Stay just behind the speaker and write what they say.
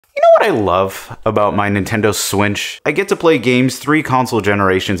what I love about my Nintendo Switch? I get to play games 3 console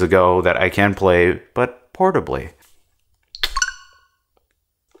generations ago that I can play, but portably.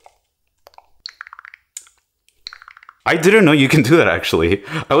 I didn't know you can do that, actually.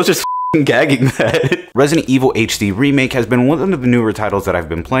 I was just gagging that. Resident Evil HD Remake has been one of the newer titles that I've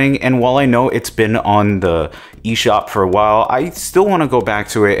been playing, and while I know it's been on the eShop for a while, I still want to go back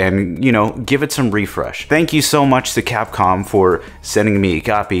to it and, you know, give it some refresh. Thank you so much to Capcom for sending me a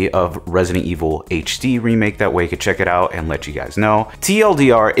copy of Resident Evil HD Remake. That way I could check it out and let you guys know.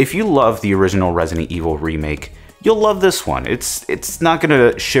 TLDR, if you love the original Resident Evil Remake, you'll love this one. It's not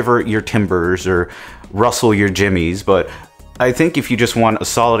gonna shiver your timbers or rustle your jimmies, but I think if you just want a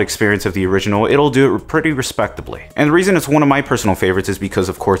solid experience of the original, it'll do it pretty respectably. And the reason it's one of my personal favorites is because,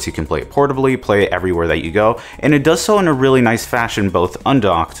 of course, you can play it portably, play it everywhere that you go, and it does so in a really nice fashion, both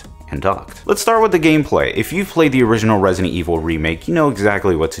undocked and docked. Let's start with the gameplay. If you've played the original Resident Evil Remake, you know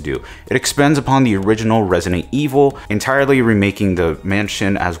exactly what to do. It expands upon the original Resident Evil, entirely remaking the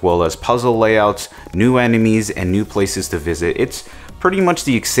mansion as well as puzzle layouts, new enemies, and new places to visit. It's pretty much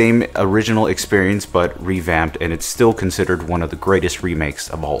the same original experience but revamped, and it's still considered one of the greatest remakes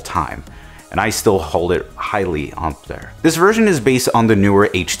of all time. And I still hold it highly up there. This version is based on the newer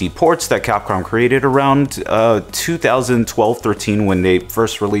HD ports that Capcom created around 2012-13 when they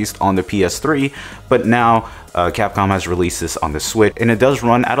first released on the PS3, but now Capcom has released this on the Switch, and it does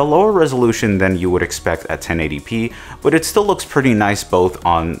run at a lower resolution than you would expect at 1080p, but it still looks pretty nice both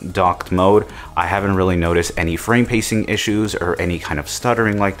on docked mode. I haven't really noticed any frame pacing issues or any kind of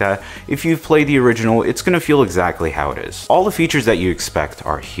stuttering like that. If you've played the original, it's gonna feel exactly how it is. All the features that you expect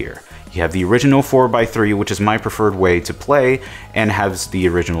are here. You have the original 4:3, which is my preferred way to play and has the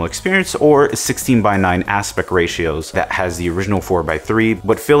original experience, or 16:9 aspect ratios that has the original 4:3,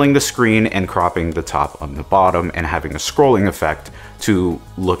 but filling the screen and cropping the top and the bottom and having a scrolling effect to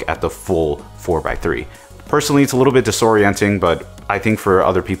look at the full 4:3. Personally, it's a little bit disorienting, but I think for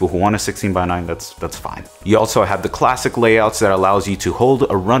other people who want a 16:9, that's fine. You also have the classic layouts that allows you to hold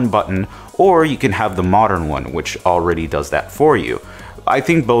a run button, or you can have the modern one, which already does that for you. I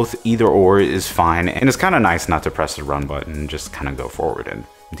think both either or is fine, and it's kind of nice not to press the run button and just kind of go forward and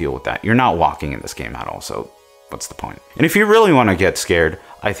deal with that. You're not walking in this game at all, so what's the point? And if you really want to get scared,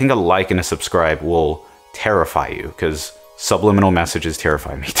 I think a like and a subscribe will terrify you, because subliminal messages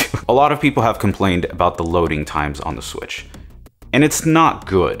terrify me too. A lot of people have complained about the loading times on the Switch, and it's not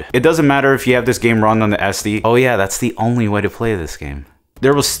good. It doesn't matter if you have this game run on the SD. Oh yeah, that's the only way to play this game.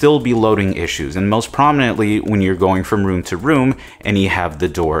 There will still be loading issues, and most prominently when you're going from room to room and you have the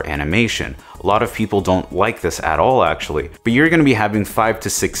door animation. A lot of people don't like this at all, actually, but you're going to be having 5 to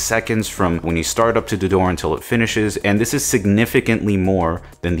 6 seconds from when you start up to the door until it finishes, and this is significantly more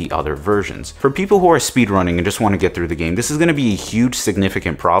than the other versions. For people who are speedrunning and just want to get through the game, this is going to be a huge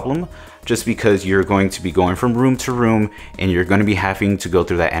significant problem, just because you're going to be going from room to room and you're going to be having to go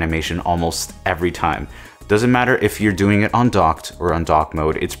through that animation almost every time. Doesn't matter if you're doing it on docked or on dock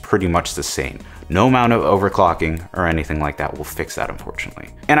mode, it's pretty much the same. No amount of overclocking or anything like that will fix that, unfortunately.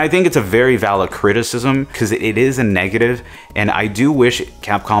 And I think it's a very valid criticism because it is a negative, and I do wish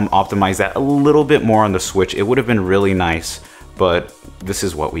Capcom optimized that a little bit more on the Switch. It would have been really nice, but this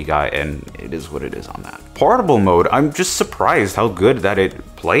is what we got, and it is what it is on that. Portable mode, I'm just surprised how good that it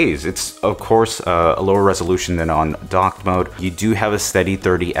plays. It's, of course, a lower resolution than on docked mode. You do have a steady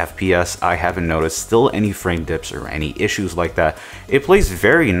 30 FPS. I haven't noticed still any frame dips or any issues like that. It plays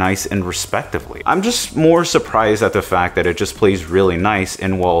very nice and respectively. I'm just more surprised at the fact that it just plays really nice,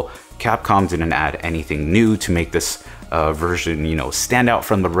 and while Capcom didn't add anything new to make this version, you know, stand out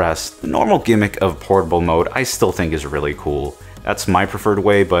from the rest, the normal gimmick of portable mode I still think is really cool. That's my preferred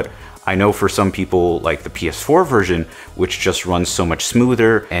way, but I know for some people, like the PS4 version, which just runs so much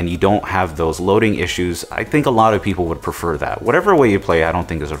smoother and you don't have those loading issues, I think a lot of people would prefer that. Whatever way you play, I don't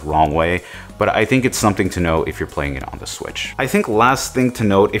think is a wrong way, but I think it's something to know if you're playing it on the Switch. I think last thing to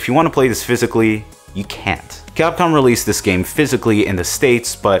note, if you want to play this physically, you can't. Capcom released this game physically in the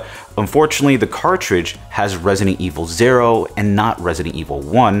States, but unfortunately the cartridge has Resident Evil 0 and not Resident Evil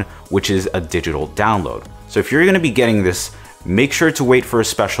 1, which is a digital download. So if you're going to be getting this, make sure to wait for a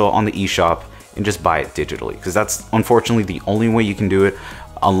special on the eShop and just buy it digitally, because that's unfortunately the only way you can do it.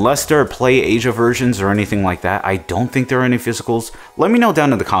 Unless there are Play Asia versions or anything like that, I don't think there are any physicals. Let me know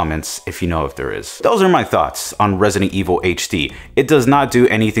down in the comments if you know if there is. Those are my thoughts on Resident Evil HD. It does not do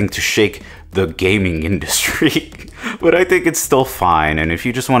anything to shake the gaming industry, but I think it's still fine, and if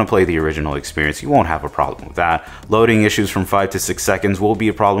you just want to play the original experience, you won't have a problem with that. Loading issues from 5 to 6 seconds will be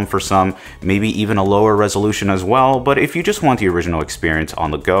a problem for some, maybe even a lower resolution as well, but if you just want the original experience on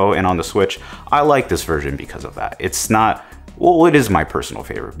the go and on the Switch, I like this version because of that. It's not Well, it is my personal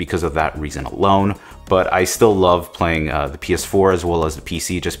favorite because of that reason alone, but I still love playing the PS4 as well as the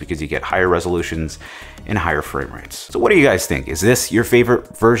PC just because you get higher resolutions and higher frame rates. So what do you guys think? Is this your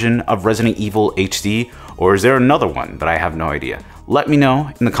favorite version of Resident Evil HD, or is there another one that I have no idea? Let me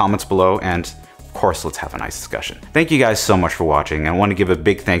know in the comments below, and of course, let's have a nice discussion. Thank you guys so much for watching, and I want to give a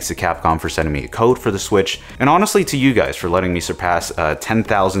big thanks to Capcom for sending me a code for the Switch, and honestly to you guys for letting me surpass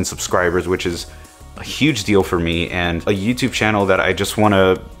 10,000 subscribers, which is a huge deal for me, and a YouTube channel that I just want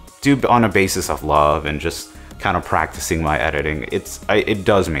to do on a basis of love and just kind of practicing my editing. It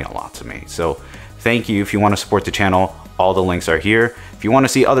does mean a lot to me. So thank you. If you want to support the channel, all the links are here. If you want to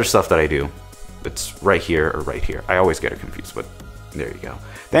see other stuff that I do, it's right here or right here. I always get it confused, but there you go.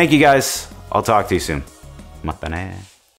 Thank you guys. I'll talk to you soon. Matane.